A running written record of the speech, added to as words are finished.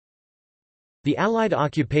The Allied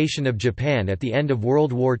occupation of Japan at the end of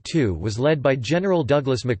World War II was led by General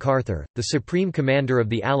Douglas MacArthur, the supreme commander of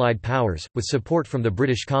the Allied powers, with support from the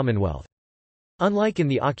British Commonwealth. Unlike in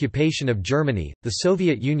the occupation of Germany, the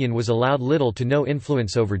Soviet Union was allowed little to no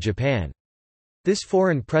influence over Japan. This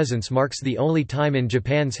foreign presence marks the only time in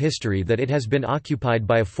Japan's history that it has been occupied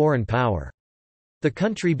by a foreign power. The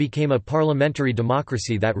country became a parliamentary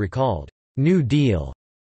democracy that recalled New Deal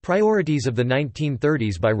priorities of the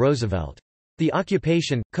 1930s by Roosevelt. The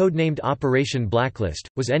occupation, codenamed Operation Blacklist,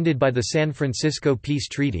 was ended by the San Francisco Peace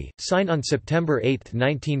Treaty, signed on September 8,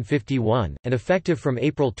 1951, and effective from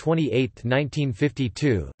April 28,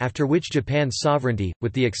 1952, after which Japan's sovereignty,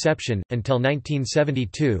 with the exception, until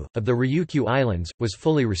 1972, of the Ryukyu Islands, was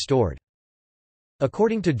fully restored.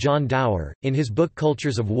 According to John Dower, in his book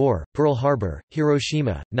Cultures of War, Pearl Harbor,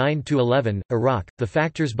 Hiroshima, 9–11, Iraq, the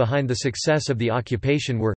factors behind the success of the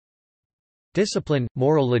occupation were discipline,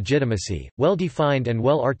 moral legitimacy, well-defined and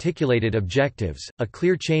well-articulated objectives, a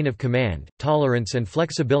clear chain of command, tolerance and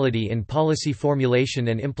flexibility in policy formulation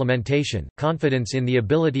and implementation, confidence in the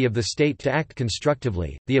ability of the state to act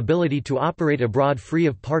constructively, the ability to operate abroad free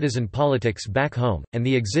of partisan politics back home, and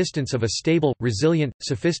the existence of a stable, resilient,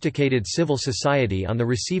 sophisticated civil society on the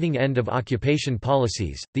receiving end of occupation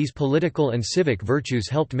policies. These political and civic virtues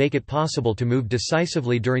helped make it possible to move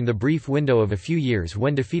decisively during the brief window of a few years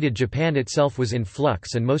when defeated Japan itself was in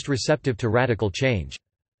flux and most receptive to radical change.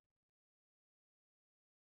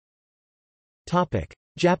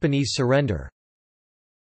 Japanese surrender.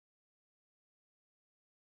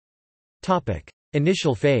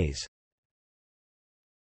 Initial phase.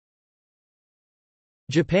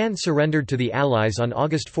 Japan surrendered to the Allies on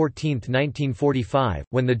August 14, 1945,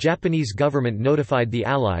 when the Japanese government notified the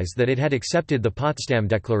Allies that it had accepted the Potsdam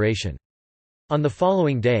Declaration. On the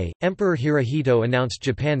following day, Emperor Hirohito announced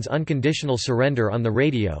Japan's unconditional surrender on the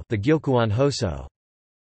radio, the Gyokuan Hoso.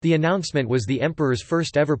 The announcement was the emperor's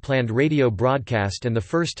first ever planned radio broadcast and the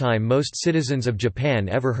first time most citizens of Japan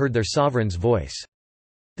ever heard their sovereign's voice.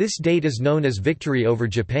 This date is known as Victory over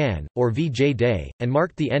Japan, or VJ Day, and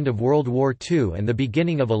marked the end of World War II and the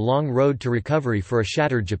beginning of a long road to recovery for a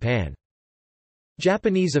shattered Japan.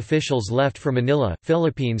 Japanese officials left for Manila,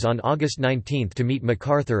 Philippines on August 19 to meet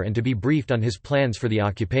MacArthur and to be briefed on his plans for the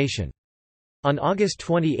occupation. On August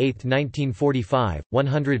 28, 1945,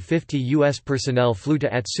 150 U.S. personnel flew to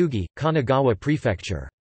Atsugi, Kanagawa Prefecture.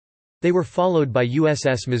 They were followed by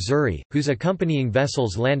USS Missouri, whose accompanying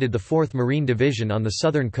vessels landed the 4th Marine Division on the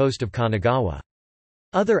southern coast of Kanagawa.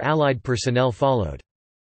 Other Allied personnel followed.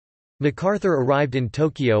 MacArthur arrived in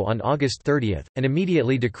Tokyo on August 30, and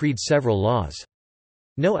immediately decreed several laws.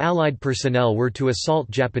 No Allied personnel were to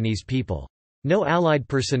assault Japanese people. No Allied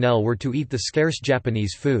personnel were to eat the scarce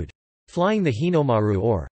Japanese food. Flying the Hinomaru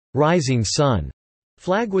or rising sun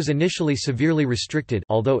flag was initially severely restricted,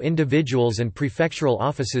 although individuals and prefectural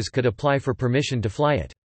offices could apply for permission to fly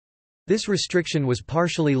it. This restriction was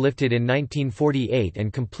partially lifted in 1948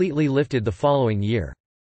 and completely lifted the following year.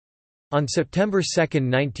 On September 2,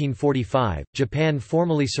 1945, Japan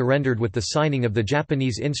formally surrendered with the signing of the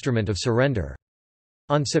Japanese Instrument of Surrender.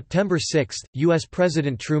 On September 6, U.S.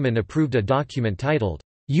 President Truman approved a document titled,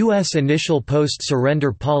 U.S. Initial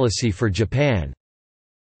Post-Surrender Policy for Japan.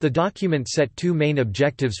 The document set two main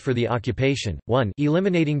objectives for the occupation, 1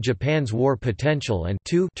 eliminating Japan's war potential and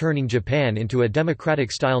 2 turning Japan into a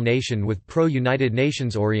democratic-style nation with pro-United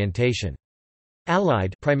Nations orientation.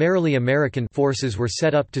 Allied, primarily American, forces were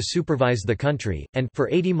set up to supervise the country, and, for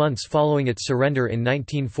 80 months following its surrender in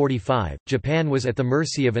 1945, Japan was at the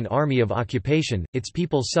mercy of an army of occupation, its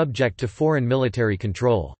people subject to foreign military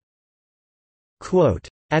control. Quote,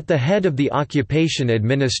 "At the head of the occupation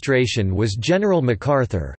administration was General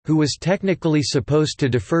MacArthur, who was technically supposed to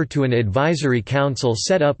defer to an advisory council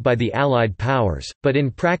set up by the Allied powers, but in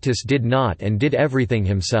practice did not and did everything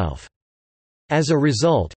himself. As a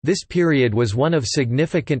result, this period was one of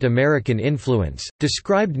significant American influence,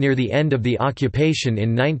 described near the end of the occupation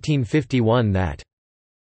in 1951 that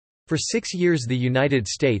for 6 years the United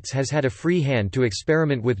States has had a free hand to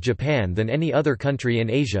experiment with Japan than any other country in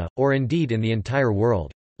Asia, or indeed in the entire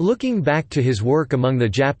world. Looking back to his work among the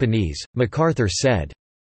Japanese, MacArthur said,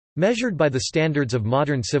 measured by the standards of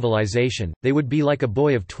modern civilization, they would be like a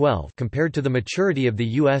boy of 12 compared to the maturity of the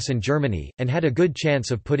US and Germany, and had a good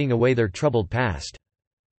chance of putting away their troubled past."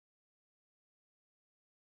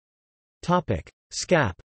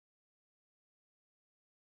 SCAP.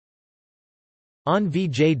 On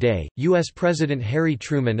VJ Day, U.S. President Harry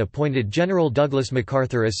Truman appointed General Douglas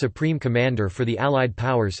MacArthur as Supreme Commander for the Allied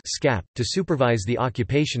Powers (SCAP) to supervise the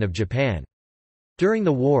occupation of Japan. During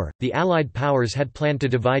the war, the Allied powers had planned to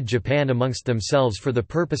divide Japan amongst themselves for the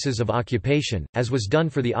purposes of occupation, as was done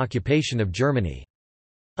for the occupation of Germany.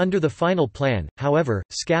 Under the final plan, however,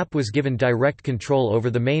 SCAP was given direct control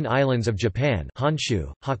over the main islands of Japan,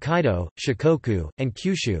 Honshu, Hokkaido, Shikoku, and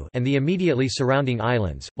Kyushu, and the immediately surrounding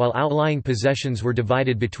islands, while outlying possessions were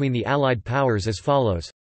divided between the Allied powers as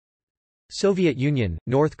follows: Soviet Union,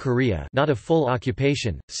 North Korea, not a full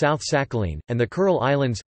occupation, South Sakhalin, and the Kuril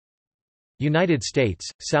Islands. United States,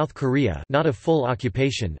 South Korea, not a full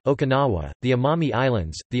occupation, Okinawa, the Amami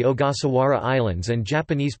Islands, the Ogasawara Islands, and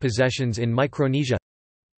Japanese possessions in Micronesia.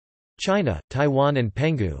 China, Taiwan and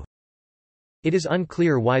Penghu. It is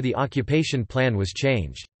unclear why the occupation plan was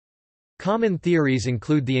changed. Common theories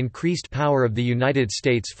include the increased power of the United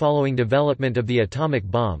States following development of the atomic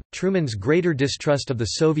bomb, Truman's greater distrust of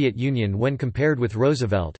the Soviet Union when compared with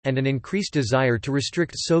Roosevelt, and an increased desire to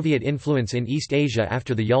restrict Soviet influence in East Asia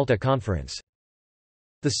after the Yalta Conference.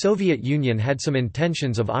 The Soviet Union had some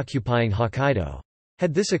intentions of occupying Hokkaido.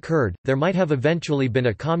 Had this occurred, there might have eventually been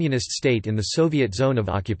a communist state in the Soviet zone of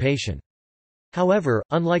occupation. However,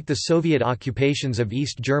 unlike the Soviet occupations of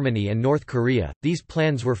East Germany and North Korea, these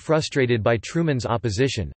plans were frustrated by Truman's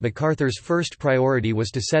opposition. MacArthur's first priority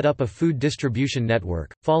was to set up a food distribution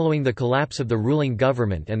network. Following the collapse of the ruling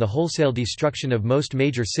government and the wholesale destruction of most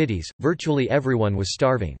major cities, virtually everyone was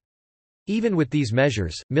starving. Even with these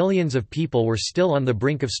measures, millions of people were still on the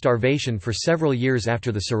brink of starvation for several years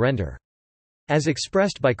after the surrender. As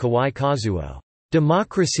expressed by Kawai Kazuo,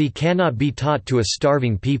 "Democracy cannot be taught to a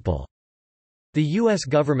starving people." The U.S.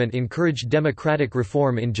 government encouraged democratic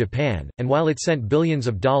reform in Japan, and while it sent billions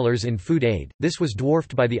of dollars in food aid, this was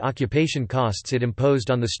dwarfed by the occupation costs it imposed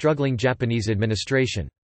on the struggling Japanese administration.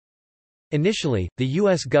 Initially, the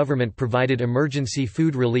U.S. government provided emergency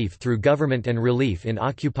food relief through Government and Relief in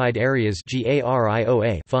Occupied Areas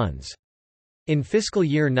funds. In fiscal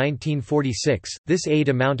year 1946, this aid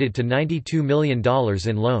amounted to $92 million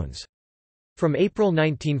in loans. From April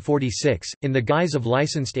 1946, in the guise of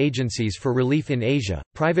licensed agencies for relief in Asia,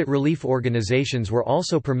 private relief organizations were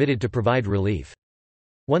also permitted to provide relief.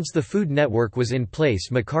 Once the Food Network was in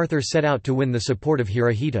place, MacArthur set out to win the support of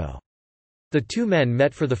Hirohito. The two men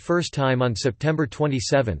met for the first time on September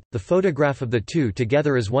 27. The photograph of the two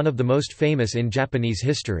together is one of the most famous in Japanese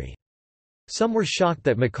history. Some were shocked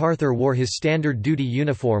that MacArthur wore his standard duty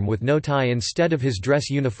uniform with no tie instead of his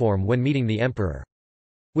dress uniform when meeting the emperor.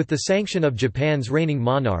 With the sanction of Japan's reigning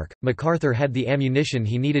monarch, MacArthur had the ammunition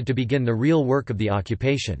he needed to begin the real work of the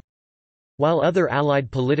occupation. While other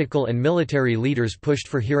Allied political and military leaders pushed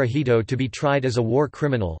for Hirohito to be tried as a war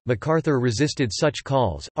criminal, MacArthur resisted such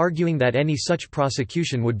calls, arguing that any such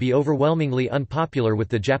prosecution would be overwhelmingly unpopular with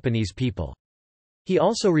the Japanese people. He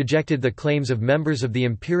also rejected the claims of members of the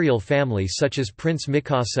imperial family such as Prince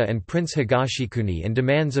Mikasa and Prince Higashikuni and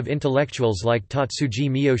demands of intellectuals like Tatsuji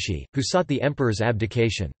Miyoshi, who sought the emperor's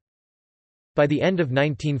abdication. By the end of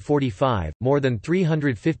 1945, more than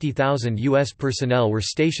 350,000 U.S. personnel were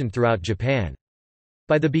stationed throughout Japan.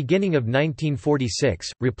 By the beginning of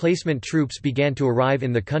 1946, replacement troops began to arrive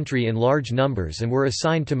in the country in large numbers and were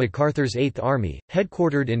assigned to MacArthur's 8th Army,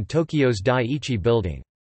 headquartered in Tokyo's Daiichi building.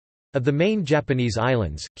 Of the main Japanese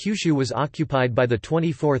islands, Kyushu was occupied by the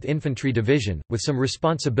 24th Infantry Division, with some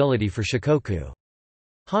responsibility for Shikoku.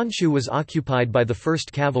 Honshu was occupied by the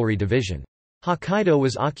 1st Cavalry Division. Hokkaido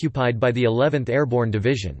was occupied by the 11th Airborne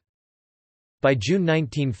Division. By June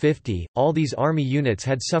 1950, all these army units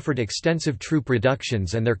had suffered extensive troop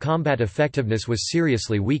reductions and their combat effectiveness was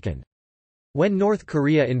seriously weakened. When North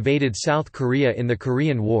Korea invaded South Korea in the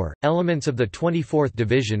Korean War, elements of the 24th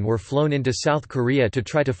Division were flown into South Korea to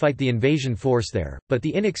try to fight the invasion force there, but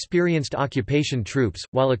the inexperienced occupation troops,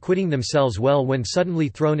 while acquitting themselves well when suddenly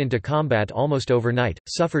thrown into combat almost overnight,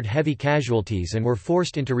 suffered heavy casualties and were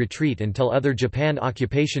forced into retreat until other Japan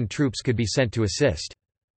occupation troops could be sent to assist.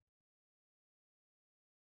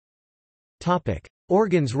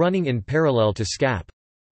 Organs running in parallel to SCAP.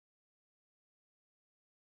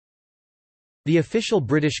 The official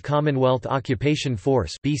British Commonwealth Occupation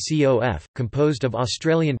Force (BCOF), composed of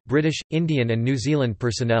Australian, British, Indian and New Zealand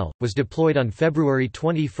personnel, was deployed on February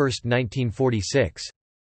 21, 1946.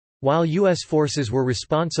 While U.S. forces were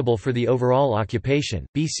responsible for the overall occupation,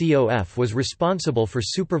 BCOF was responsible for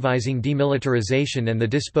supervising demilitarization and the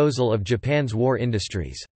disposal of Japan's war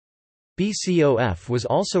industries. BCOF was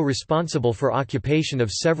also responsible for occupation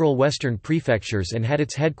of several western prefectures and had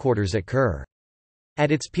its headquarters at Kure.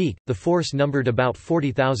 At its peak, the force numbered about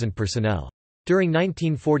 40,000 personnel. During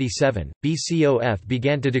 1947, BCOF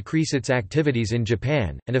began to decrease its activities in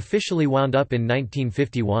Japan, and officially wound up in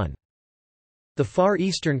 1951. The Far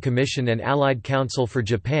Eastern Commission and Allied Council for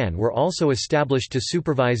Japan were also established to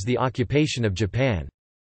supervise the occupation of Japan.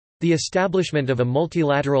 The establishment of a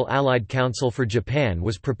multilateral Allied Council for Japan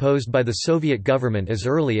was proposed by the Soviet government as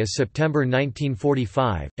early as September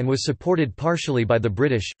 1945, and was supported partially by the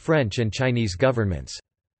British, French and Chinese governments.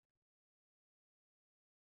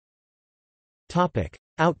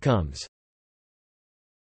 Outcomes.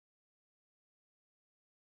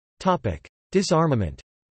 Disarmament.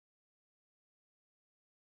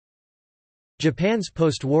 Japan's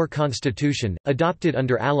post-war constitution, adopted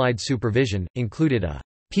under Allied supervision, included a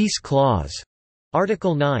 «peace clause»,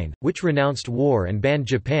 Article 9, which renounced war and banned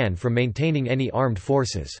Japan from maintaining any armed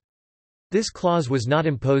forces. This clause was not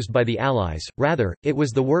imposed by the Allies, rather, it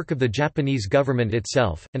was the work of the Japanese government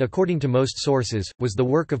itself, and according to most sources, was the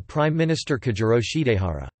work of Prime Minister Kojiro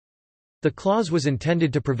Shidehara. The clause was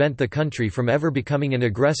intended to prevent the country from ever becoming an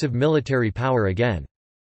aggressive military power again.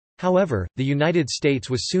 However, the United States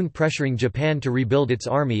was soon pressuring Japan to rebuild its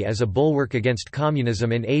army as a bulwark against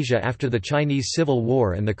communism in Asia after the Chinese Civil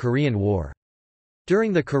War and the Korean War.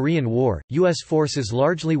 During the Korean War, U.S. forces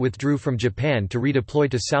largely withdrew from Japan to redeploy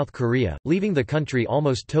to South Korea, leaving the country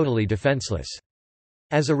almost totally defenseless.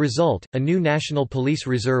 As a result, a new National Police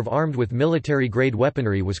Reserve armed with military-grade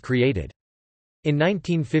weaponry was created. In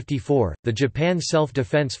 1954, the Japan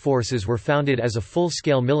Self-Defense Forces were founded as a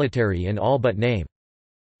full-scale military in all but name.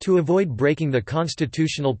 To avoid breaking the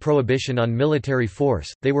constitutional prohibition on military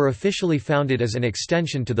force, they were officially founded as an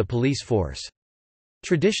extension to the police force.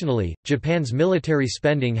 Traditionally, Japan's military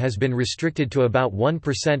spending has been restricted to about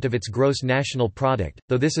 1% of its gross national product,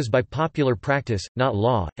 though this is by popular practice, not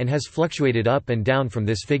law, and has fluctuated up and down from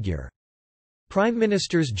this figure. Prime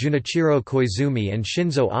Ministers Junichiro Koizumi and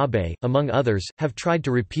Shinzo Abe, among others, have tried to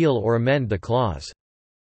repeal or amend the clause.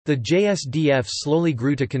 The JSDF slowly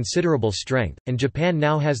grew to considerable strength, and Japan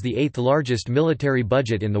now has the 8th largest military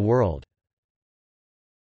budget in the world.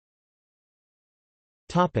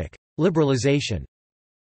 Liberalization.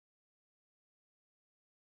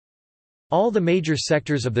 All the major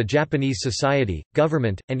sectors of the Japanese society,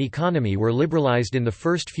 government, and economy were liberalized in the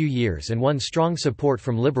first few years and won strong support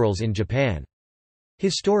from liberals in Japan.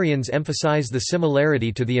 Historians emphasize the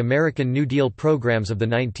similarity to the American New Deal programs of the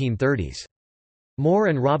 1930s. Moore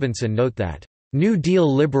and Robinson note that, "New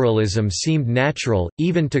Deal liberalism seemed natural,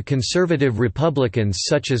 even to conservative Republicans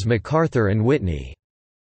such as MacArthur and Whitney."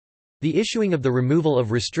 The issuing of the Removal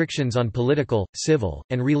of Restrictions on Political, Civil,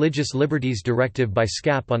 and Religious Liberties Directive by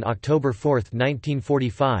SCAP on October 4,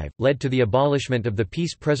 1945, led to the abolishment of the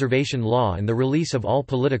Peace Preservation Law and the release of all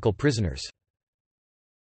political prisoners.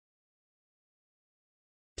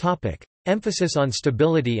 Emphasis on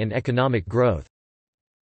stability and economic growth.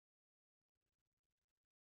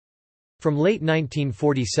 From late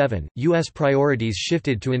 1947, U.S. priorities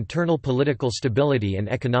shifted to internal political stability and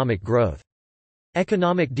economic growth.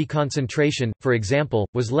 Economic deconcentration, for example,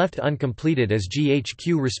 was left uncompleted as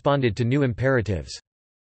GHQ responded to new imperatives.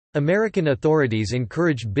 American authorities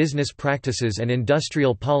encouraged business practices and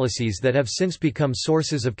industrial policies that have since become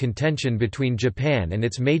sources of contention between Japan and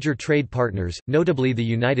its major trade partners, notably the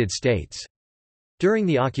United States. During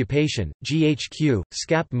the occupation, GHQ,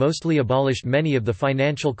 SCAP mostly abolished many of the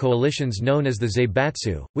financial coalitions known as the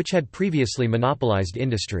Zaibatsu, which had previously monopolized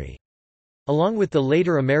industry. Along with the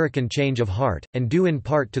later American change of heart, and due in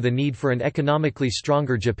part to the need for an economically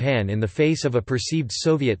stronger Japan in the face of a perceived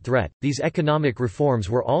Soviet threat, these economic reforms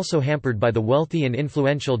were also hampered by the wealthy and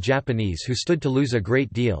influential Japanese who stood to lose a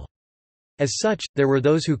great deal. As such, there were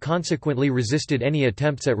those who consequently resisted any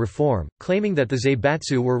attempts at reform, claiming that the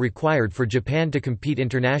Zaibatsu were required for Japan to compete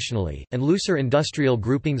internationally, and looser industrial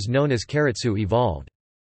groupings known as keiretsu evolved.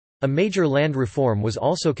 A major land reform was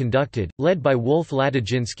also conducted, led by Wolf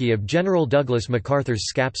Ladojinsky of General Douglas MacArthur's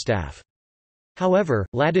SCAP staff. However,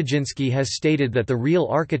 Ladojinsky has stated that the real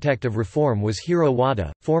architect of reform was Hiro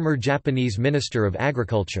Wada, former Japanese Minister of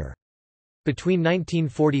Agriculture. Between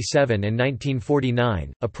 1947 and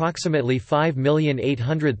 1949, approximately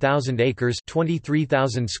 5,800,000 acres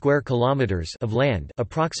 (23,000 square kilometers) of land,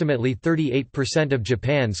 approximately 38% of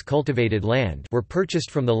Japan's cultivated land, were purchased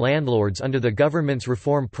from the landlords under the government's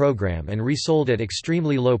reform program and resold at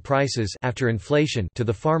extremely low prices after inflation to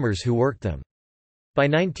the farmers who worked them. By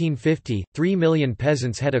 1950, 3 million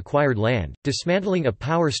peasants had acquired land, dismantling a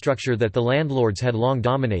power structure that the landlords had long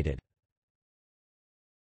dominated.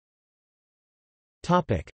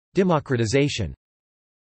 Democratization.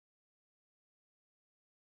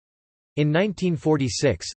 In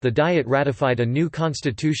 1946, the Diet ratified a new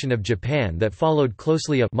constitution of Japan that followed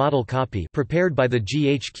closely a model copy prepared by the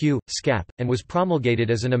GHQ, SCAP, and was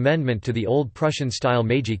promulgated as an amendment to the old Prussian-style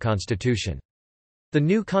Meiji constitution. The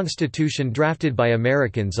new constitution drafted by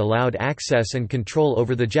Americans allowed access and control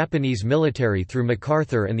over the Japanese military through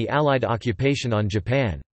MacArthur and the Allied occupation on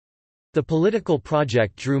Japan. The political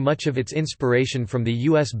project drew much of its inspiration from the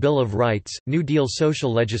U.S. Bill of Rights, New Deal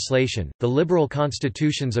social legislation, the liberal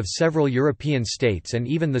constitutions of several European states and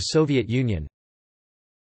even the Soviet Union.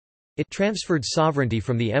 It transferred sovereignty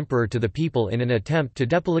from the emperor to the people in an attempt to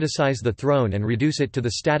depoliticize the throne and reduce it to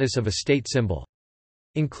the status of a state symbol.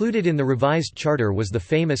 Included in the revised charter was the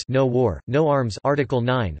famous No War, No Arms Article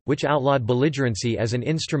 9, which outlawed belligerency as an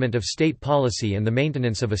instrument of state policy and the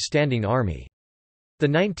maintenance of a standing army. The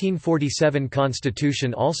 1947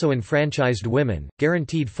 Constitution also enfranchised women,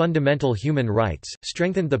 guaranteed fundamental human rights,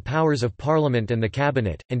 strengthened the powers of Parliament and the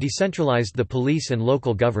Cabinet, and decentralized the police and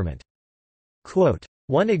local government. Quote,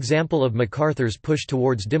 "One example of MacArthur's push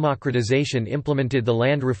towards democratization implemented the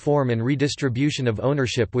land reform and redistribution of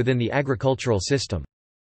ownership within the agricultural system.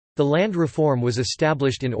 The land reform was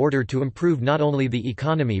established in order to improve not only the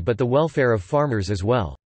economy but the welfare of farmers as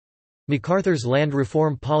well. MacArthur's land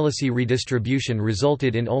reform policy redistribution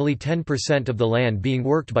resulted in only 10% of the land being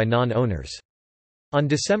worked by non-owners. On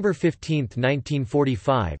December 15,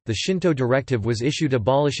 1945, the Shinto Directive was issued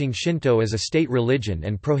abolishing Shinto as a state religion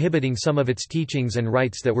and prohibiting some of its teachings and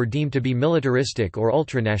rites that were deemed to be militaristic or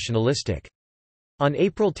ultranationalistic. On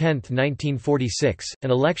April 10, 1946,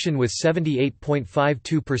 an election with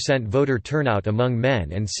 78.52% voter turnout among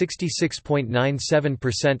men and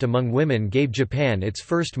 66.97% among women gave Japan its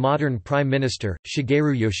first modern prime minister,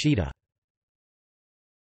 Shigeru Yoshida.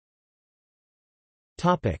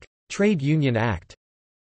 Trade Union Act.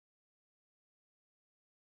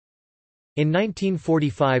 In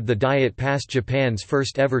 1945 the Diet passed Japan's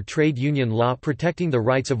first ever trade union law protecting the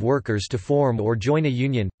rights of workers to form or join a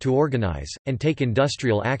union, to organize, and take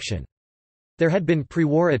industrial action. There had been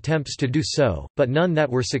pre-war attempts to do so, but none that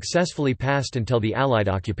were successfully passed until the Allied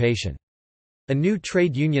occupation. A new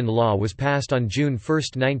trade union law was passed on June 1,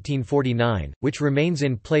 1949, which remains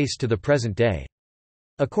in place to the present day.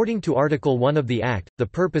 According to Article 1 of the Act, the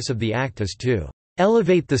purpose of the Act is to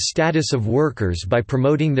elevate the status of workers by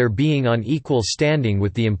promoting their being on equal standing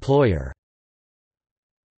with the employer.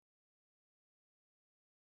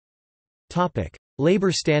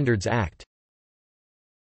 Labor Standards Act.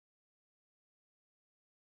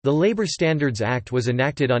 The Labor Standards Act was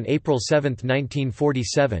enacted on April 7,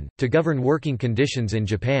 1947, to govern working conditions in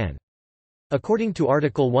Japan. According to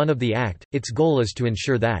Article 1 of the Act, its goal is to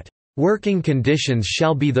ensure that working conditions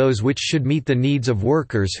shall be those which should meet the needs of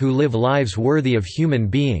workers who live lives worthy of human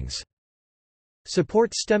beings.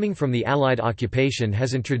 Support stemming from the Allied occupation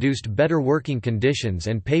has introduced better working conditions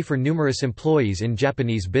and pay for numerous employees in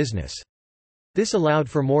Japanese business. This allowed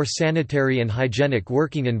for more sanitary and hygienic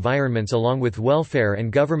working environments along with welfare and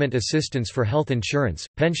government assistance for health insurance,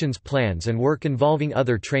 pensions plans and work involving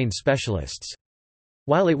other trained specialists.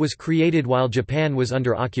 While it was created while Japan was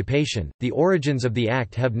under occupation, the origins of the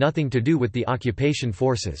Act have nothing to do with the occupation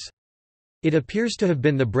forces. It appears to have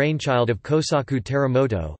been the brainchild of Kosaku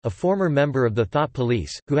Teramoto, a former member of the Thought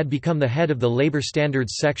Police, who had become the head of the Labor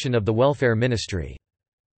Standards section of the Welfare Ministry.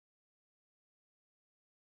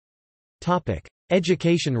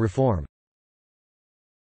 Education reform.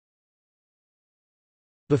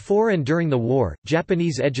 Before and during the war,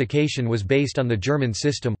 Japanese education was based on the German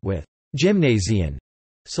system, with gymnasien,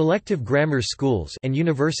 selective grammar schools, and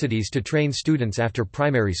universities to train students after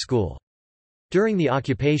primary school. During the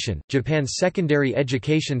occupation, Japan's secondary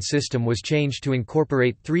education system was changed to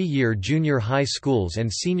incorporate three-year junior high schools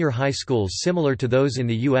and senior high schools similar to those in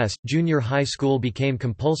the U.S. Junior high school became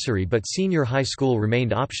compulsory but senior high school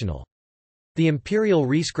remained optional. The imperial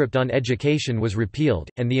rescript on education was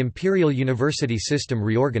repealed, and the imperial university system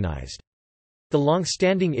reorganized. The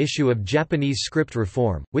long-standing issue of Japanese script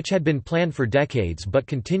reform, which had been planned for decades but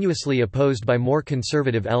continuously opposed by more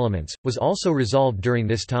conservative elements, was also resolved during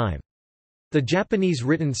this time. The Japanese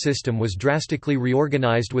written system was drastically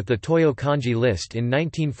reorganized with the Toyo kanji list in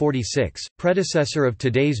 1946, predecessor of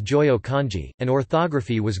today's Joyo kanji, and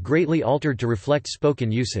orthography was greatly altered to reflect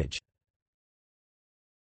spoken usage.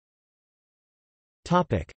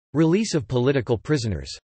 Release of political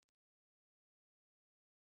prisoners.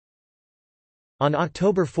 On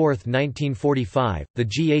October 4, 1945, the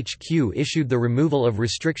GHQ issued the Removal of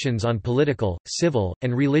Restrictions on Political, Civil,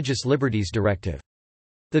 and Religious Liberties Directive.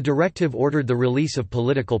 The directive ordered the release of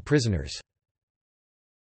political prisoners.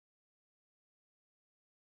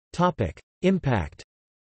 Impact.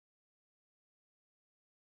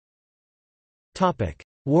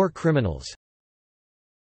 War criminals.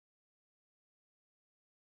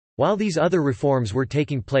 While these other reforms were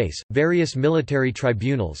taking place, various military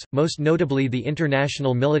tribunals, most notably the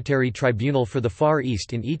International Military Tribunal for the Far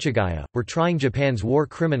East in Ichigaya, were trying Japan's war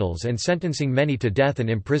criminals and sentencing many to death and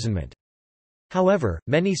imprisonment. However,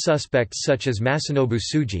 many suspects such as Masanobu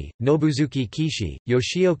Tsuji, Nobuzuki Kishi,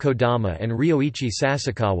 Yoshio Kodama and Ryoichi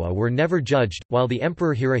Sasakawa were never judged, while the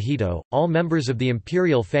Emperor Hirohito, all members of the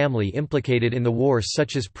imperial family implicated in the war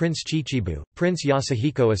such as Prince Chichibu, Prince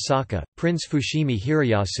Yasuhiko Asaka, Prince Fushimi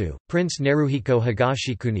Hiroyasu, Prince Naruhiko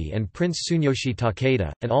Higashikuni and Prince Tsuneyoshi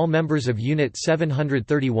Takeda, and all members of Unit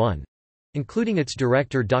 731—including its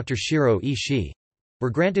director Dr. Shiro Ishii—were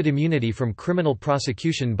granted immunity from criminal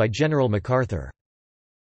prosecution by General MacArthur.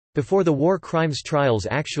 Before the war crimes trials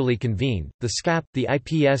actually convened, the SCAP, the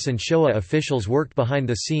IPS and Showa officials worked behind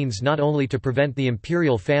the scenes not only to prevent the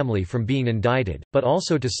imperial family from being indicted, but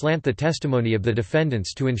also to slant the testimony of the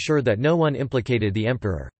defendants to ensure that no one implicated the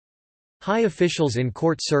emperor. High officials in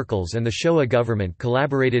court circles and the Showa government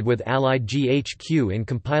collaborated with Allied GHQ in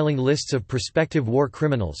compiling lists of prospective war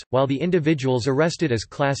criminals, while the individuals arrested as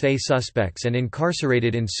Class A suspects and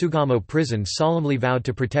incarcerated in Sugamo prison solemnly vowed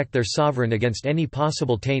to protect their sovereign against any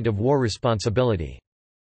possible taint of war responsibility.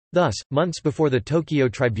 Thus, months before the Tokyo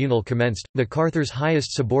tribunal commenced, MacArthur's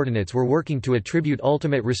highest subordinates were working to attribute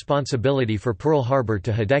ultimate responsibility for Pearl Harbor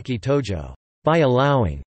to Hideki Tojo, by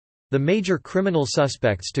allowing the major criminal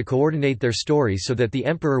suspects to coordinate their stories so that the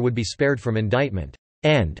emperor would be spared from indictment.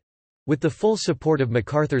 And, with the full support of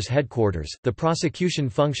MacArthur's headquarters, the prosecution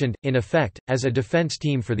functioned, in effect, as a defense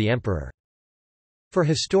team for the emperor. For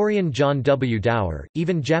historian John W. Dower,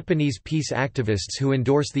 even Japanese peace activists who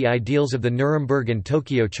endorse the ideals of the Nuremberg and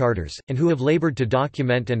Tokyo charters, and who have labored to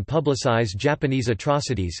document and publicize Japanese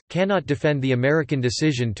atrocities, cannot defend the American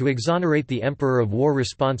decision to exonerate the emperor of war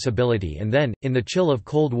responsibility and then, in the chill of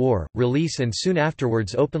Cold War, release and soon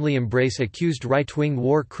afterwards openly embrace accused right-wing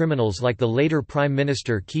war criminals like the later Prime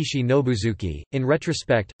Minister Kishi Nobuzuki. In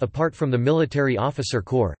retrospect, apart from the military officer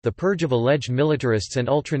corps, the purge of alleged militarists and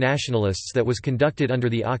ultranationalists that was conducted under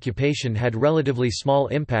the occupation had relatively small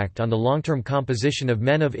impact on the long-term composition of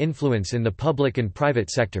men of influence in the public and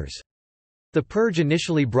private sectors. The purge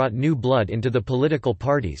initially brought new blood into the political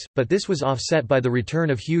parties, but this was offset by the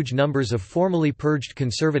return of huge numbers of formerly purged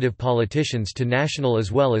conservative politicians to national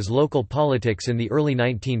as well as local politics in the early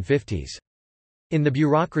 1950s. In the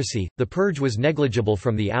bureaucracy, the purge was negligible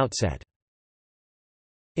from the outset.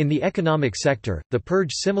 In the economic sector, the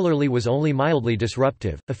purge similarly was only mildly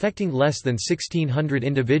disruptive, affecting less than 1,600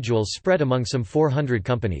 individuals spread among some 400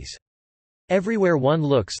 companies. Everywhere one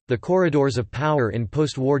looks, the corridors of power in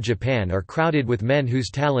post-war Japan are crowded with men whose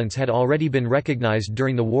talents had already been recognized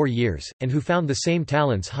during the war years, and who found the same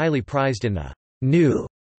talents highly prized in the new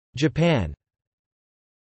Japan.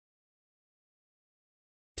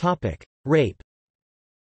 Rape.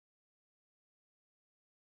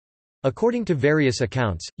 According to various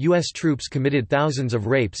accounts, U.S. troops committed thousands of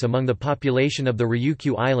rapes among the population of the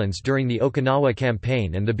Ryukyu Islands during the Okinawa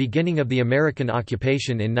Campaign and the beginning of the American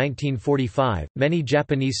occupation in 1945. Many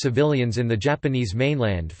Japanese civilians in the Japanese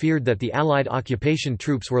mainland feared that the Allied occupation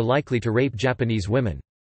troops were likely to rape Japanese women.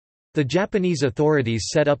 The Japanese authorities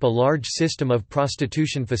set up a large system of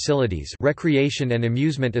prostitution facilities, Recreation and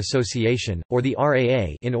Amusement Association, or the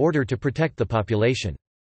RAA, in order to protect the population.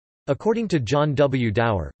 According to John W.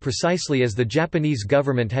 Dower, precisely as the Japanese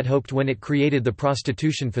government had hoped when it created the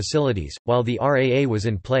prostitution facilities, while the RAA was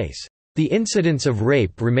in place, the incidence of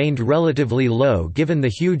rape remained relatively low given the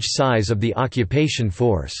huge size of the occupation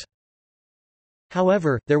force.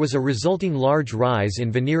 However, there was a resulting large rise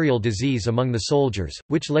in venereal disease among the soldiers,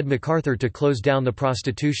 which led MacArthur to close down the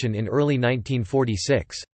prostitution in early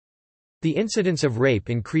 1946. The incidence of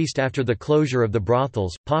rape increased after the closure of the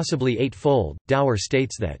brothels, possibly eightfold. Dower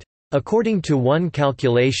states that, according to one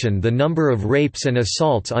calculation, the number of rapes and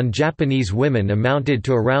assaults on Japanese women amounted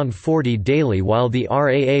to around 40 daily while the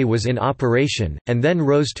RAA was in operation, and then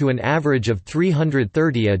rose to an average of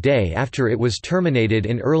 330 a day after it was terminated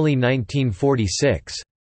in early 1946.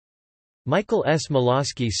 Michael S.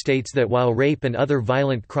 Molosky states that while rape and other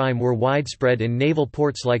violent crime were widespread in naval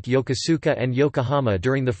ports like Yokosuka and Yokohama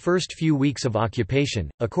during the first few weeks of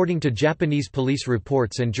occupation, according to Japanese police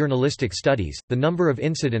reports and journalistic studies, the number of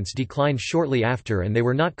incidents declined shortly after and they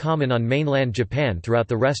were not common on mainland Japan throughout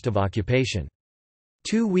the rest of occupation.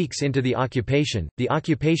 2 weeks into the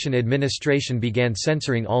occupation administration began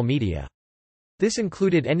censoring all media. This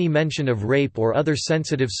included any mention of rape or other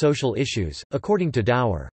sensitive social issues, according to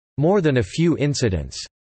Dower. More than a few incidents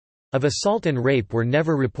of assault and rape were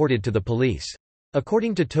never reported to the police.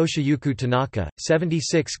 According to Toshiyuki Tanaka,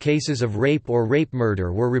 76 cases of rape or rape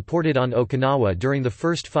murder were reported on Okinawa during the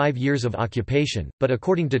first 5 years of occupation, but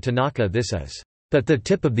according to Tanaka this is but the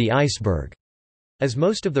tip of the iceberg, as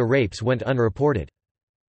most of the rapes went unreported.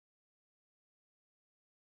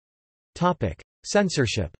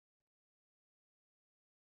 Censorship.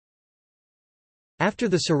 After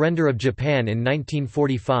the surrender of Japan in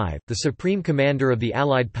 1945, the Supreme Commander of the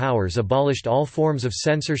Allied Powers abolished all forms of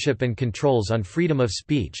censorship and controls on freedom of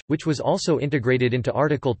speech, which was also integrated into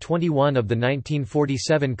Article 21 of the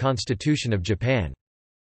 1947 Constitution of Japan.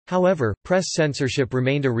 However, press censorship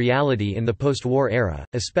remained a reality in the post-war era,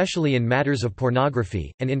 especially in matters of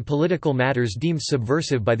pornography, and in political matters deemed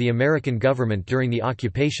subversive by the American government during the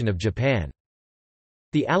occupation of Japan.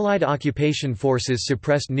 The Allied occupation forces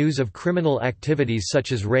suppressed news of criminal activities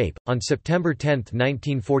such as rape. On September 10,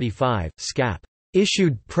 1945, SCAP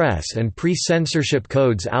issued press and pre-censorship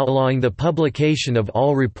codes outlawing the publication of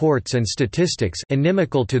all reports and statistics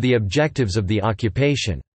inimical to the objectives of the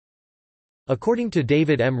occupation. According to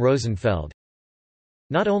David M. Rosenfeld,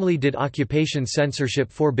 not only did occupation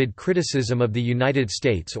censorship forbid criticism of the United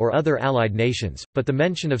States or other Allied nations, but the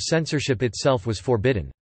mention of censorship itself was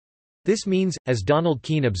forbidden. This means, as Donald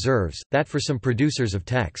Keene observes, that for some producers of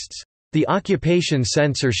texts, the occupation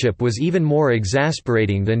censorship was even more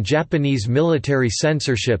exasperating than Japanese military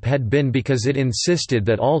censorship had been because it insisted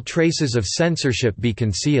that all traces of censorship be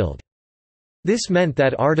concealed. This meant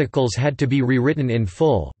that articles had to be rewritten in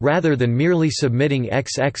full, rather than merely submitting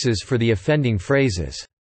XXs for the offending phrases.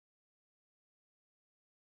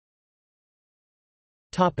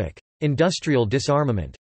 Industrial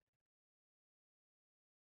disarmament.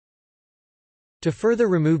 To further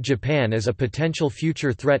remove Japan as a potential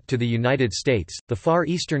future threat to the United States, the Far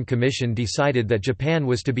Eastern Commission decided that Japan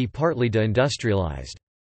was to be partly deindustrialized.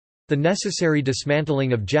 The necessary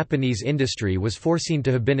dismantling of Japanese industry was foreseen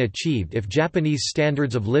to have been achieved if Japanese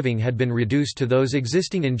standards of living had been reduced to those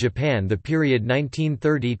existing in Japan the period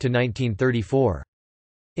 1930 to 1934.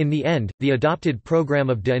 In the end, the adopted program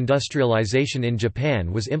of deindustrialization in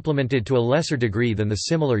Japan was implemented to a lesser degree than the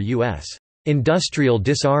similar U.S. industrial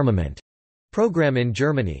disarmament program in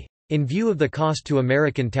Germany. In view of the cost to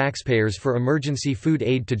American taxpayers for emergency food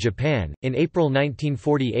aid to Japan, in April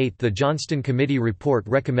 1948 the Johnston Committee report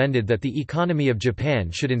recommended that the economy of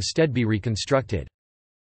Japan should instead be reconstructed.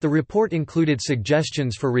 The report included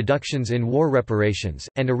suggestions for reductions in war reparations,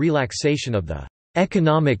 and a relaxation of the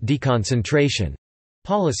economic deconcentration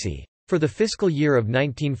policy. For the fiscal year of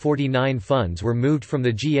 1949 funds were moved from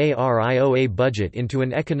the GARIOA budget into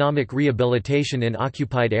an Economic Rehabilitation in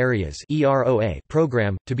Occupied Areas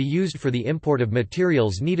program, to be used for the import of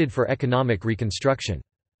materials needed for economic reconstruction.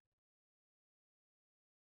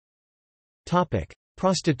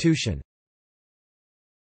 Prostitution.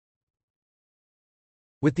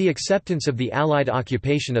 With the acceptance of the Allied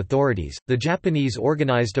occupation authorities, the Japanese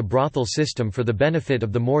organized a brothel system for the benefit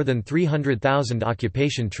of the more than 300,000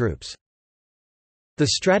 occupation troops. The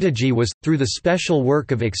strategy was, through the special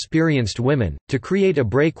work of experienced women, to create a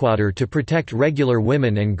breakwater to protect regular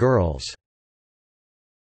women and girls.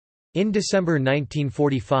 In December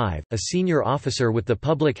 1945, a senior officer with the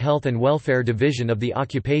Public Health and Welfare Division of the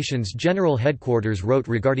occupation's General Headquarters wrote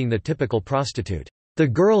regarding the typical prostitute, "The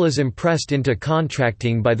girl is impressed into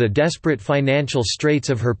contracting by the desperate financial straits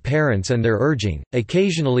of her parents and their urging,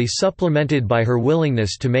 occasionally supplemented by her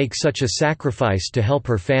willingness to make such a sacrifice to help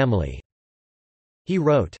her family." He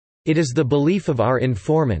wrote, "It is the belief of our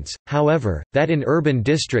informants, however, that in urban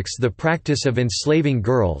districts the practice of enslaving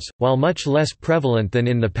girls, while much less prevalent than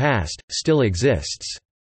in the past, still exists.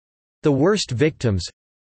 The worst victims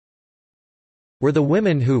were the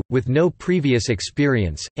women who, with no previous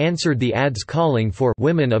experience, answered the ads calling for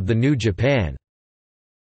women of the New Japan."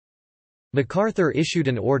 MacArthur issued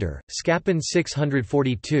an order, Scapin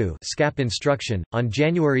 642 Scap Instruction, on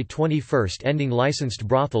January 21 ending licensed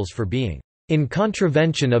brothels for being in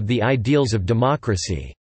contravention of the ideals of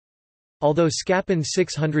democracy. Although Scapin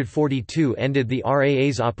 642 ended the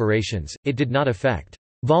RAA's operations, it did not affect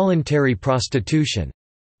voluntary prostitution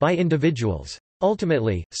by individuals.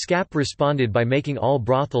 Ultimately, SCAP responded by making all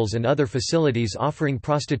brothels and other facilities offering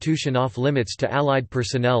prostitution off-limits to Allied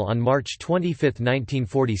personnel on March 25,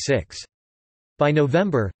 1946. By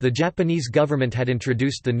November, the Japanese government had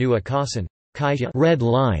introduced the new Akasan red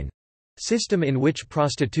line system in which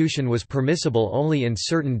prostitution was permissible only in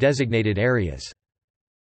certain designated areas.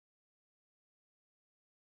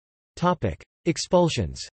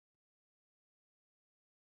 Expulsions.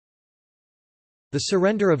 The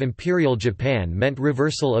surrender of Imperial Japan meant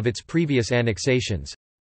reversal of its previous annexations.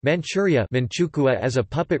 Manchuria Manchukuo as a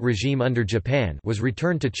puppet regime under Japan was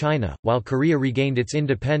returned to China, while Korea regained its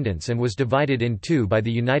independence and was divided in two by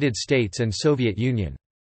the United States and Soviet Union.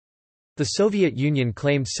 The Soviet Union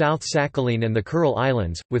claimed South Sakhalin and the Kuril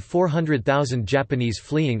Islands, with 400,000 Japanese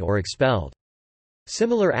fleeing or expelled.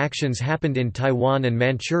 Similar actions happened in Taiwan and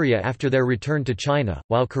Manchuria after their return to China,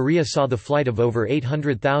 while Korea saw the flight of over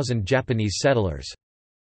 800,000 Japanese settlers.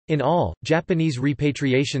 In all, Japanese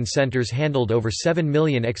repatriation centers handled over 7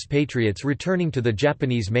 million expatriates returning to the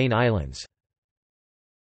Japanese main islands.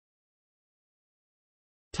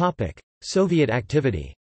 Soviet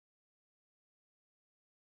activity.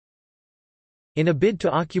 In a bid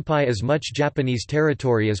to occupy as much Japanese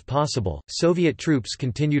territory as possible, Soviet troops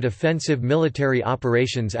continued offensive military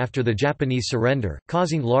operations after the Japanese surrender,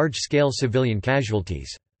 causing large-scale civilian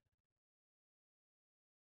casualties.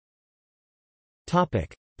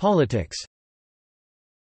 Politics.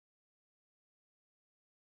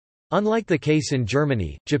 Unlike the case in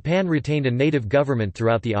Germany, Japan retained a native government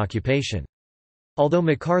throughout the occupation. Although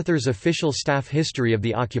MacArthur's official staff history of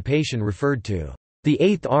the occupation referred to the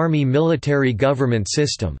Eighth Army military government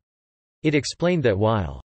system, it explained that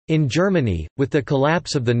while in Germany, with the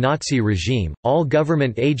collapse of the Nazi regime, all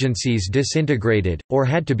government agencies disintegrated, or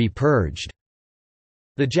had to be purged,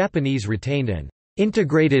 the Japanese retained an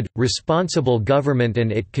integrated, responsible government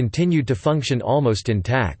and it continued to function almost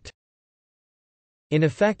intact. In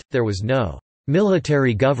effect, there was no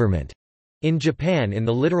military government in Japan in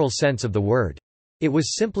the literal sense of the word. It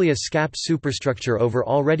was simply a SCAP superstructure over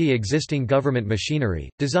already existing government machinery,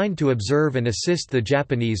 designed to observe and assist the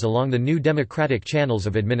Japanese along the new democratic channels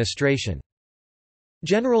of administration.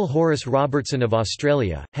 General Horace Robertson of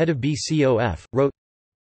Australia, head of BCOF, wrote,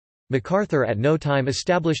 MacArthur at no time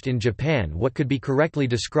established in Japan what could be correctly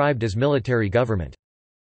described as military government.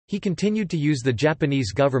 He continued to use the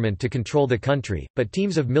Japanese government to control the country, but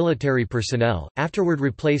teams of military personnel, afterward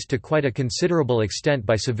replaced to quite a considerable extent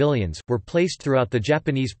by civilians, were placed throughout the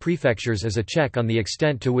Japanese prefectures as a check on the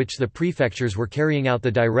extent to which the prefectures were carrying out the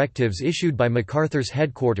directives issued by MacArthur's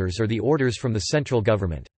headquarters or the orders from the central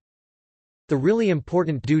government. The really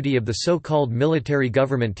important duty of the so-called military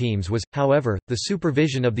government teams was, however, the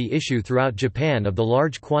supervision of the issue throughout Japan of the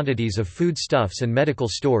large quantities of foodstuffs and medical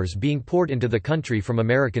stores being poured into the country from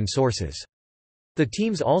American sources. The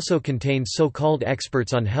teams also contained so-called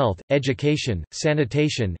experts on health, education,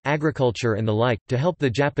 sanitation, agriculture and the like, to help the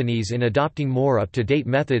Japanese in adopting more up-to-date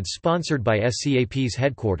methods sponsored by SCAP's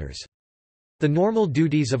headquarters. The normal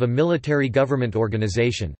duties of a military government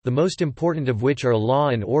organization, the most important of which are a law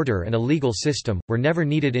and order and a legal system, were never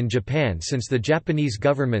needed in Japan since the Japanese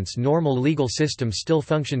government's normal legal system still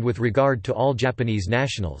functioned with regard to all Japanese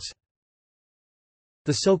nationals.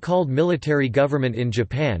 The so-called military government in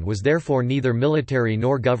Japan was therefore neither military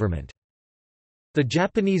nor government. The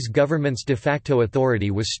Japanese government's de facto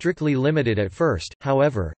authority was strictly limited at first,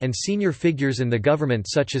 however, and senior figures in the government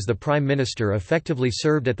such as the Prime Minister effectively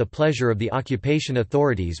served at the pleasure of the occupation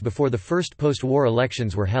authorities before the first post-war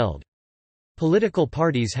elections were held. Political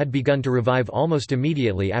parties had begun to revive almost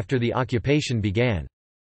immediately after the occupation began.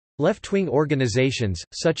 Left-wing organizations,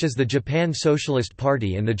 such as the Japan Socialist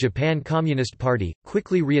Party and the Japan Communist Party,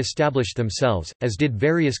 quickly re-established themselves, as did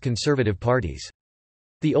various conservative parties.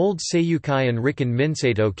 The old Seiyukai and Rikken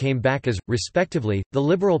Minseito came back as, respectively, the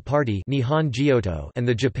Liberal Party Nihon Gyōto and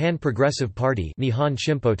the Japan Progressive Party Nihon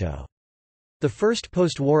Shimpoto. The first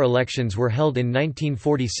post-war elections were held in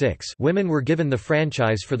 1946. Women were given the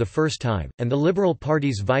franchise for the first time, and the Liberal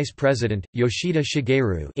Party's vice president, Yoshida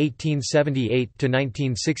Shigeru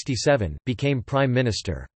 (1878–1967), became prime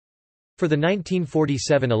minister. For the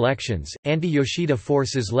 1947 elections, anti-Yoshida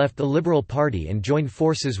forces left the Liberal Party and joined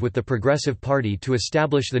forces with the Progressive Party to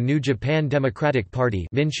establish the New Japan Democratic Party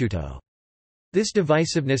 (Minshuto). This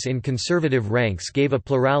divisiveness in conservative ranks gave a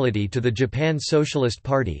plurality to the Japan Socialist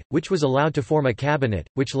Party, which was allowed to form a cabinet,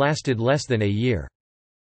 which lasted less than a year.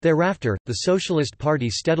 Thereafter, the Socialist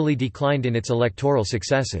Party steadily declined in its electoral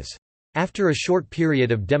successes. After a short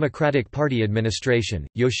period of Democratic Party administration,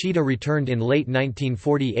 Yoshida returned in late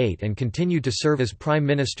 1948 and continued to serve as prime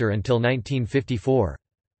minister until 1954.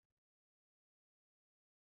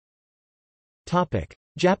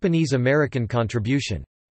 Japanese-American contribution.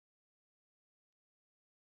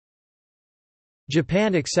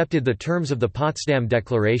 Japan accepted the terms of the Potsdam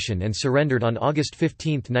Declaration and surrendered on August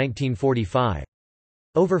 15, 1945.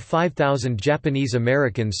 Over 5,000 Japanese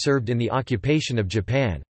Americans served in the occupation of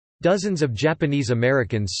Japan. Dozens of Japanese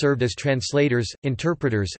Americans served as translators,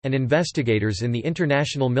 interpreters, and investigators in the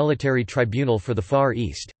International Military Tribunal for the Far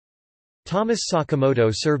East. Thomas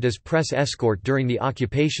Sakamoto served as press escort during the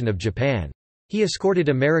occupation of Japan. He escorted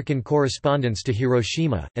American correspondents to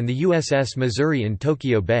Hiroshima, and the USS Missouri in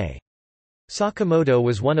Tokyo Bay. Sakamoto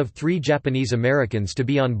was one of 3 Japanese Americans to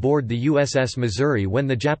be on board the USS Missouri when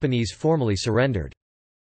the Japanese formally surrendered.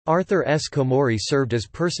 Arthur S. Komori served as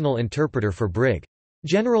personal interpreter for Brig.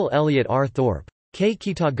 General Elliot R. Thorpe. Kei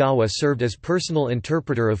Kitagawa served as personal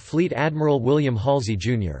interpreter of Fleet Admiral William Halsey,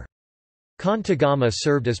 Jr. Kon Tagama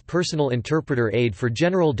served as personal interpreter aide for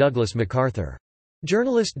General Douglas MacArthur.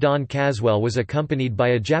 Journalist Don Caswell was accompanied by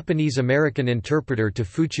a Japanese-American interpreter to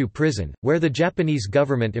Fuchu Prison, where the Japanese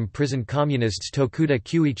government imprisoned communists Tokuda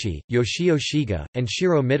Kyuichi, Yoshio Shiga, and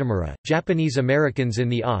Shiro Mitamura. Japanese Americans in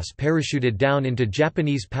the OSS parachuted down into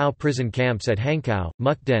Japanese POW prison camps at Hankow,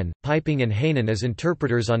 Mukden, Piping and Hainan as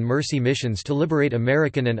interpreters on mercy missions to liberate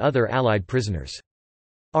American and other Allied prisoners.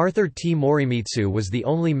 Arthur T. Morimitsu was the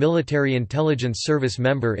only military intelligence service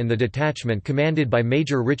member in the detachment commanded by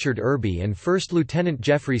Major Richard Irby and First Lieutenant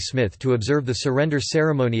Jeffrey Smith to observe the surrender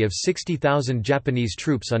ceremony of 60,000 Japanese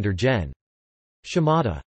troops under Gen.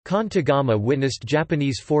 Shimada. Kon Tagama witnessed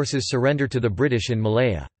Japanese forces surrender to the British in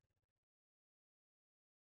Malaya.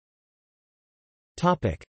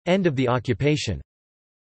 End of the occupation.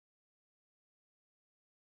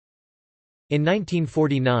 In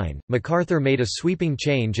 1949, MacArthur made a sweeping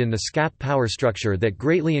change in the SCAP power structure that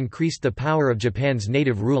greatly increased the power of Japan's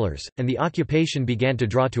native rulers, and the occupation began to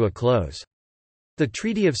draw to a close. The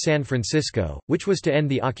Treaty of San Francisco, which was to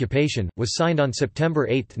end the occupation, was signed on September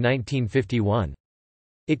 8, 1951.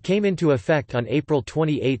 It came into effect on April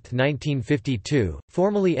 28, 1952,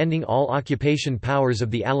 formally ending all occupation powers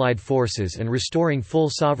of the Allied forces and restoring full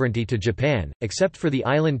sovereignty to Japan, except for the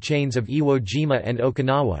island chains of Iwo Jima and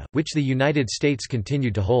Okinawa, which the United States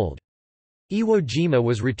continued to hold. Iwo Jima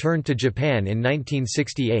was returned to Japan in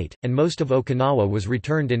 1968, and most of Okinawa was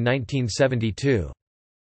returned in 1972.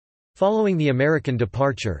 Following the American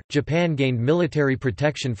departure, Japan gained military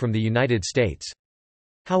protection from the United States.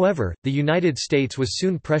 However, the United States was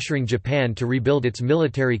soon pressuring Japan to rebuild its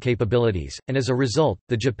military capabilities, and as a result,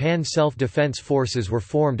 the Japan Self-Defense Forces were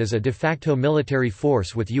formed as a de facto military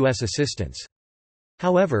force with U.S. assistance.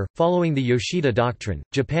 However, following the Yoshida Doctrine,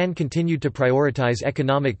 Japan continued to prioritize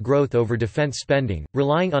economic growth over defense spending,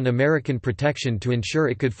 relying on American protection to ensure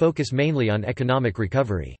it could focus mainly on economic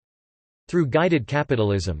recovery. Through guided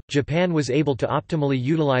capitalism, Japan was able to optimally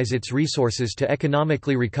utilize its resources to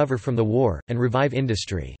economically recover from the war, and revive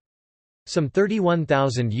industry. Some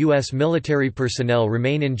 31,000 U.S. military personnel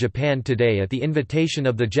remain in Japan today at the invitation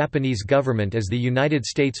of the Japanese government as the United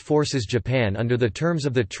States forces Japan under the terms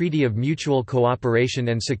of the Treaty of Mutual Cooperation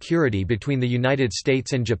and Security between the United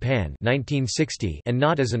States and Japan 1960 and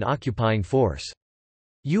not as an occupying force.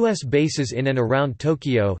 U.S. bases in and around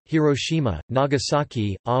Tokyo, Hiroshima,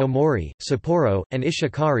 Nagasaki, Aomori, Sapporo, and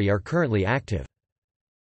Ishikari are currently active.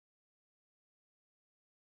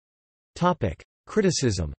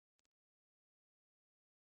 Criticism.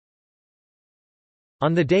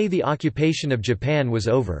 On the day the occupation of Japan was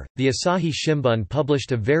over, the Asahi Shimbun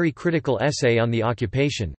published a very critical essay on the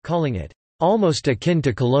occupation, calling it, "almost akin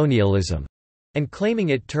to colonialism," and claiming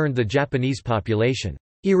it turned the Japanese population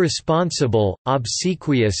irresponsible,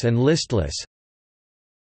 obsequious and listless,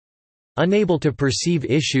 unable to perceive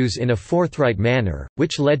issues in a forthright manner,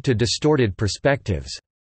 which led to distorted perspectives.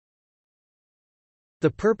 The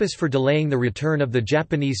purpose for delaying the return of the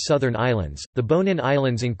Japanese southern islands, the Bonin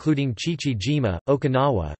Islands including Chichi-jima,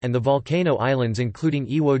 Okinawa, and the Volcano Islands including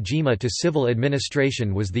Iwo Jima to civil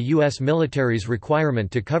administration was the U.S. military's requirement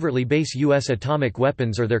to covertly base U.S. atomic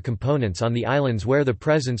weapons or their components on the islands where the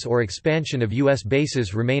presence or expansion of U.S.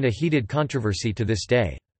 bases remain a heated controversy to this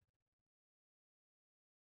day.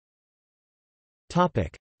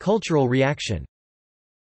 Cultural reaction.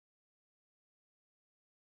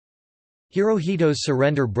 Hirohito's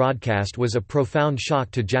surrender broadcast was a profound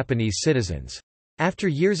shock to Japanese citizens. After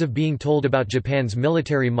years of being told about Japan's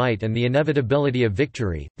military might and the inevitability of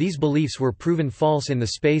victory, these beliefs were proven false in the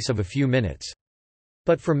space of a few minutes.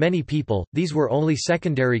 But for many people, these were only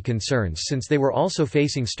secondary concerns since they were also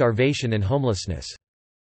facing starvation and homelessness.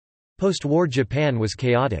 Post-war Japan was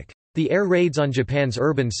chaotic. The air raids on Japan's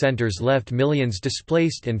urban centers left millions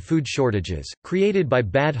displaced and food shortages, created by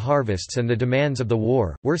bad harvests and the demands of the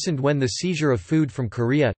war, worsened when the seizure of food from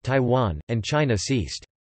Korea, Taiwan, and China ceased.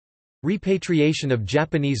 Repatriation of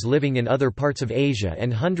Japanese living in other parts of Asia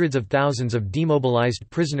and hundreds of thousands of demobilized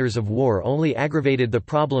prisoners of war only aggravated the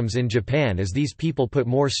problems in Japan as these people put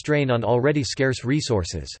more strain on already scarce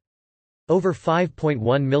resources. Over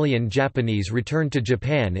 5.1 million Japanese returned to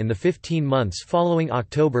Japan in the 15 months following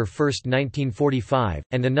October 1, 1945,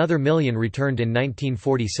 and another million returned in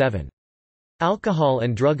 1947. Alcohol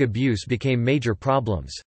and drug abuse became major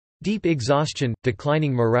problems. Deep exhaustion,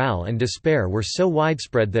 declining morale and despair were so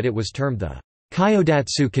widespread that it was termed the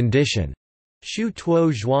Kyodatsu condition. Shu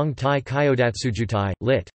tuo zhuang tai kyodatsujutai,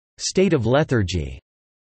 lit. State of lethargy.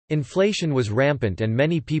 Inflation was rampant and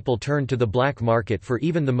many people turned to the black market for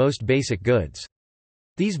even the most basic goods.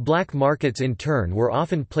 These black markets in turn were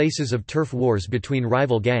often places of turf wars between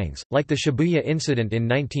rival gangs, like the Shibuya incident in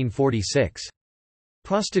 1946.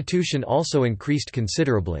 Prostitution also increased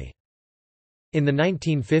considerably. In the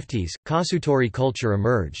 1950s, kasutori culture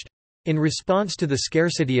emerged. In response to the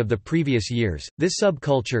scarcity of the previous years, this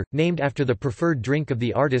subculture, named after the preferred drink of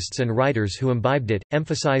the artists and writers who imbibed it,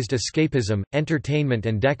 emphasized escapism, entertainment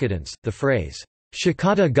and decadence. The phrase,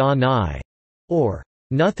 shikata ga nai, or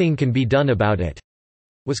nothing can be done about it,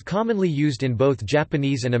 was commonly used in both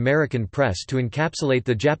Japanese and American press to encapsulate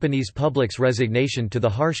the Japanese public's resignation to the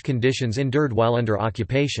harsh conditions endured while under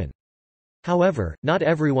occupation. However, not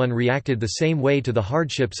everyone reacted the same way to the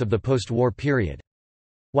hardships of the post-war period.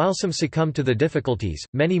 While some succumbed to the difficulties,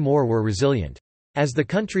 many more were resilient. As the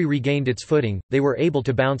country regained its footing, they were able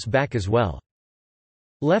to bounce back as well.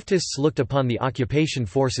 Leftists looked upon the occupation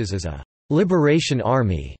forces as a liberation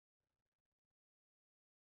army.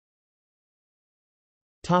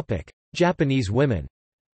 Japanese women.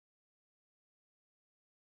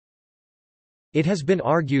 It has been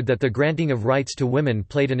argued that the granting of rights to women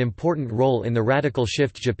played an important role in the radical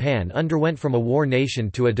shift Japan underwent from a war nation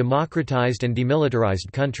to a democratized and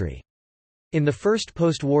demilitarized country. In the first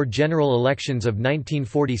post-war general elections of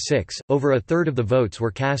 1946, over a third of the votes were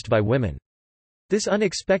cast by women. This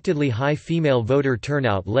unexpectedly high female voter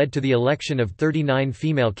turnout led to the election of 39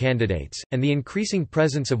 female candidates, and the increasing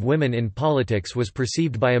presence of women in politics was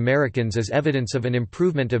perceived by Americans as evidence of an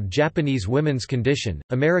improvement of Japanese women's condition.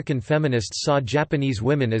 American feminists saw Japanese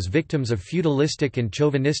women as victims of feudalistic and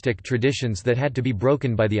chauvinistic traditions that had to be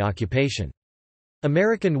broken by the occupation.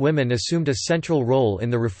 American women assumed a central role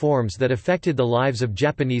in the reforms that affected the lives of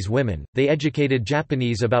Japanese women. They educated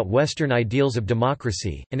Japanese about Western ideals of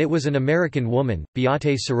democracy, and it was an American woman,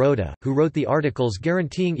 Beate Sirota, who wrote the articles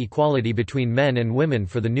guaranteeing equality between men and women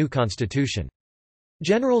for the new constitution.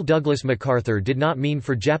 General Douglas MacArthur did not mean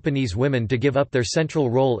for Japanese women to give up their central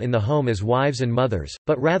role in the home as wives and mothers,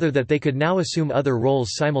 but rather that they could now assume other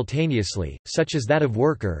roles simultaneously, such as that of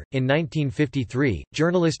worker. In 1953,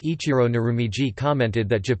 journalist Ichiro Narumiji commented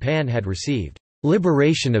that Japan had received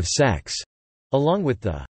liberation of sex, along with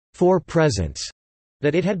the four presents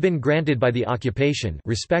that it had been granted by the occupation: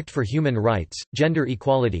 respect for human rights, gender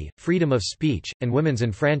equality, freedom of speech, and women's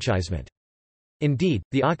enfranchisement. Indeed,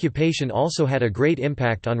 the occupation also had a great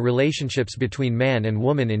impact on relationships between man and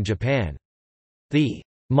woman in Japan. The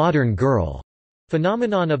modern girl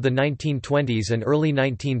phenomenon of the 1920s and early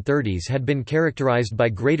 1930s had been characterized by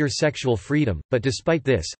greater sexual freedom, but despite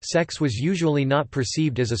this, sex was usually not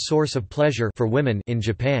perceived as a source of pleasure for women in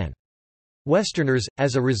Japan. Westerners,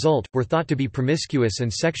 as a result, were thought to be promiscuous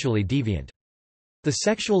and sexually deviant. The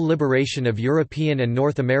sexual liberation of European and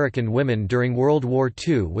North American women during World War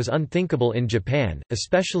II was unthinkable in Japan,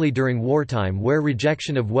 especially during wartime where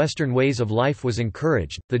rejection of Western ways of life was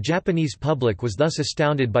encouraged. The Japanese public was thus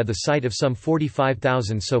astounded by the sight of some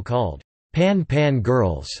 45,000 so-called pan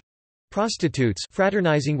girls, prostitutes,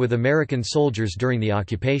 fraternizing with American soldiers during the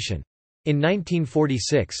occupation. In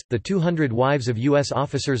 1946, the 200 wives of U.S.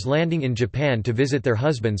 officers landing in Japan to visit their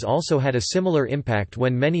husbands also had a similar impact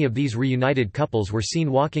when many of these reunited couples were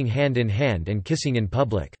seen walking hand in hand and kissing in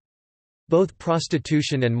public. Both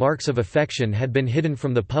prostitution and marks of affection had been hidden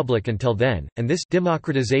from the public until then, and this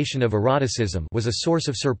democratization of eroticism was a source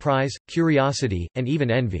of surprise, curiosity, and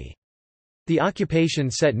even envy. The occupation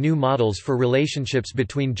set new models for relationships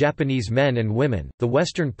between Japanese men and women. The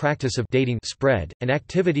Western practice of dating spread, and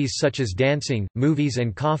activities such as dancing, movies,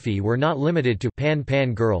 and coffee were not limited to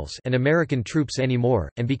pan girls and American troops anymore,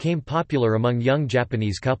 and became popular among young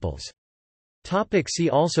Japanese couples. See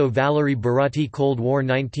also Valerie Bharati Cold War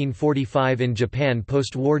 1945 in Japan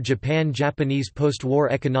Post-war Japan Japanese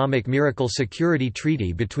post-war economic miracle security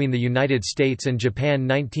treaty between the United States and Japan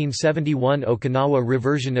 1971 Okinawa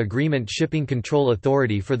Reversion Agreement Shipping Control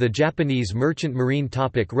Authority for the Japanese Merchant Marine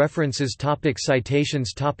References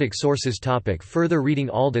Citations Sources Further reading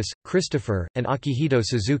Aldous, Christopher, and Akihito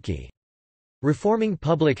Suzuki. Reforming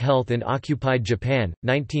Public Health in Occupied Japan,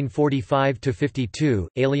 1945–52,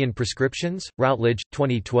 Alien Prescriptions, Routledge,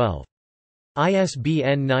 2012.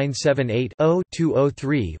 ISBN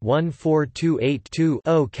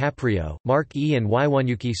 978-0-203-14282-0 Caprio, Mark E. and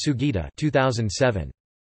Iwanyuki Sugita 2007.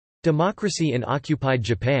 Democracy in Occupied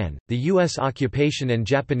Japan, The U.S. Occupation and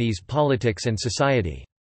Japanese Politics and Society.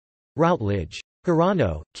 Routledge.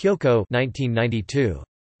 Hirano, Kyoko 1992.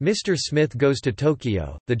 Mr. Smith Goes to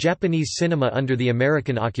Tokyo, The Japanese Cinema Under the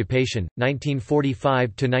American Occupation,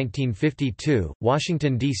 1945–1952,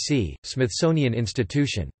 Washington, D.C., Smithsonian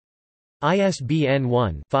Institution. ISBN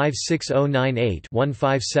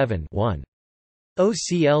 1-56098-157-1.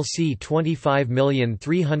 OCLC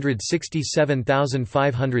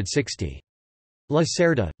 25367560.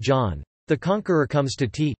 Lacerda, John. The Conqueror Comes to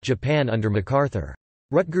Tea, Japan Under MacArthur.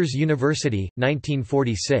 Rutgers University,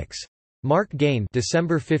 1946. Mark Gain,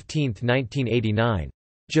 December 15, 1989.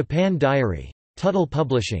 Japan Diary. Tuttle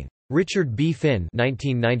Publishing. Richard B. Finn,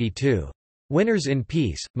 1992. Winners in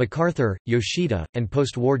Peace, MacArthur, Yoshida, and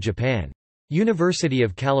Post-War Japan. University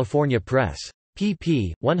of California Press.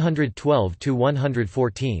 pp.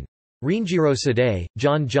 112–114. Rinjiro Sade,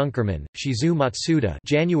 John Junkerman, Shizu Matsuda,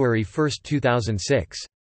 January 1, 2006.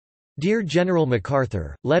 Dear General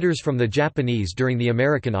MacArthur, Letters from the Japanese During the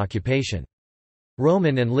American Occupation.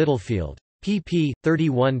 Rowman and Littlefield. pp.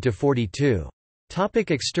 31–42.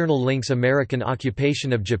 External links. American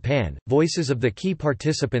occupation of Japan, voices of the key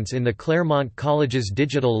participants in the Claremont College's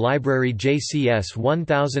digital library. JCS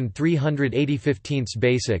 1380 15th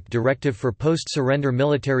Basic Directive for Post-Surrender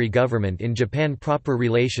Military Government in Japan. Proper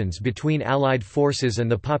relations between Allied forces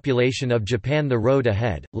and the population of Japan. The Road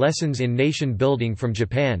Ahead, Lessons in Nation Building from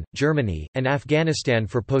Japan, Germany, and Afghanistan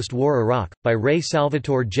for Post-War Iraq, by Ray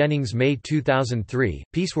Salvatore Jennings. May 2003,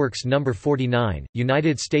 Peaceworks No. 49,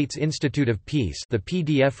 United States Institute of Peace. The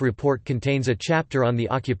PDF report contains a chapter on the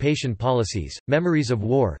occupation policies, memories of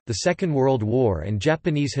war, the Second World War and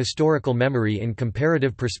Japanese historical memory in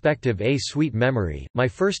comparative perspective. A Sweet Memory, My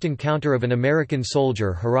First Encounter of an American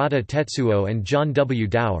Soldier. Harada Tetsuo and John W.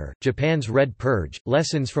 Dower, Japan's Red Purge,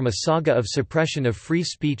 Lessons from a Saga of Suppression of Free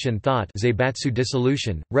Speech and Thought. Zaibatsu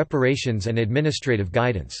Dissolution, Reparations and Administrative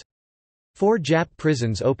Guidance. 4 Jap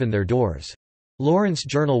prisons open their doors. Lawrence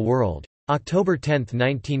Journal World. October 10,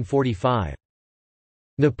 1945.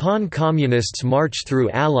 Nippon Communists march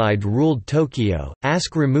through Allied-ruled Tokyo,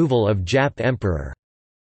 ask removal of Jap Emperor.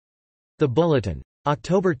 The Bulletin.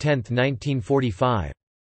 October 10, 1945.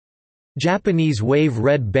 Japanese wave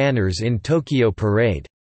red banners in Tokyo Parade.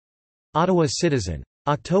 Ottawa Citizen.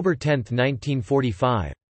 October 10,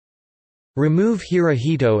 1945. Remove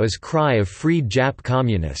Hirohito as cry of freed Jap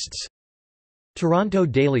communists. Toronto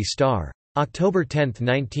Daily Star. October 10,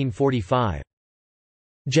 1945.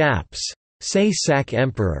 Japs say sack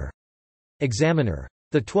Emperor. Examiner.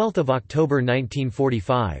 12 October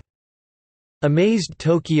 1945. Amazed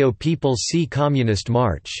Tokyo people see Communist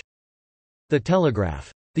March. The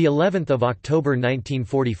Telegraph. The 11th of October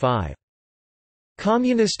 1945.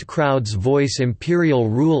 Communist crowds voice imperial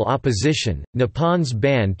rule opposition, Nippon's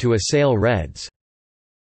ban to assail Reds.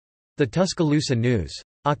 The Tuscaloosa News.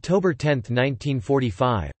 October 10,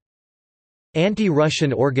 1945.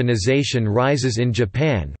 Anti-Russian organization rises in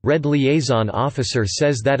Japan, Red liaison officer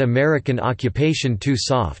says that American occupation too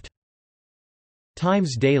soft.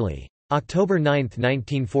 Times Daily. October 9,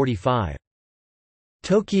 1945.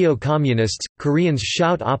 Tokyo Communists, Koreans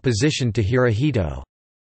shout opposition to Hirohito.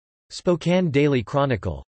 Spokane Daily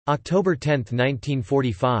Chronicle. October 10,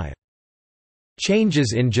 1945.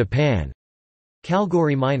 Changes in Japan.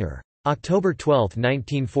 Calgary Miner. October 12,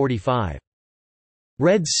 1945.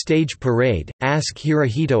 Reds stage parade, ask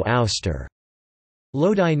Hirohito ouster.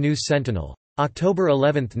 Lodi News Sentinel. October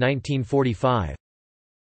 11, 1945.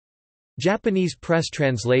 Japanese press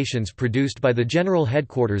translations produced by the General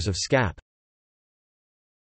Headquarters of SCAP.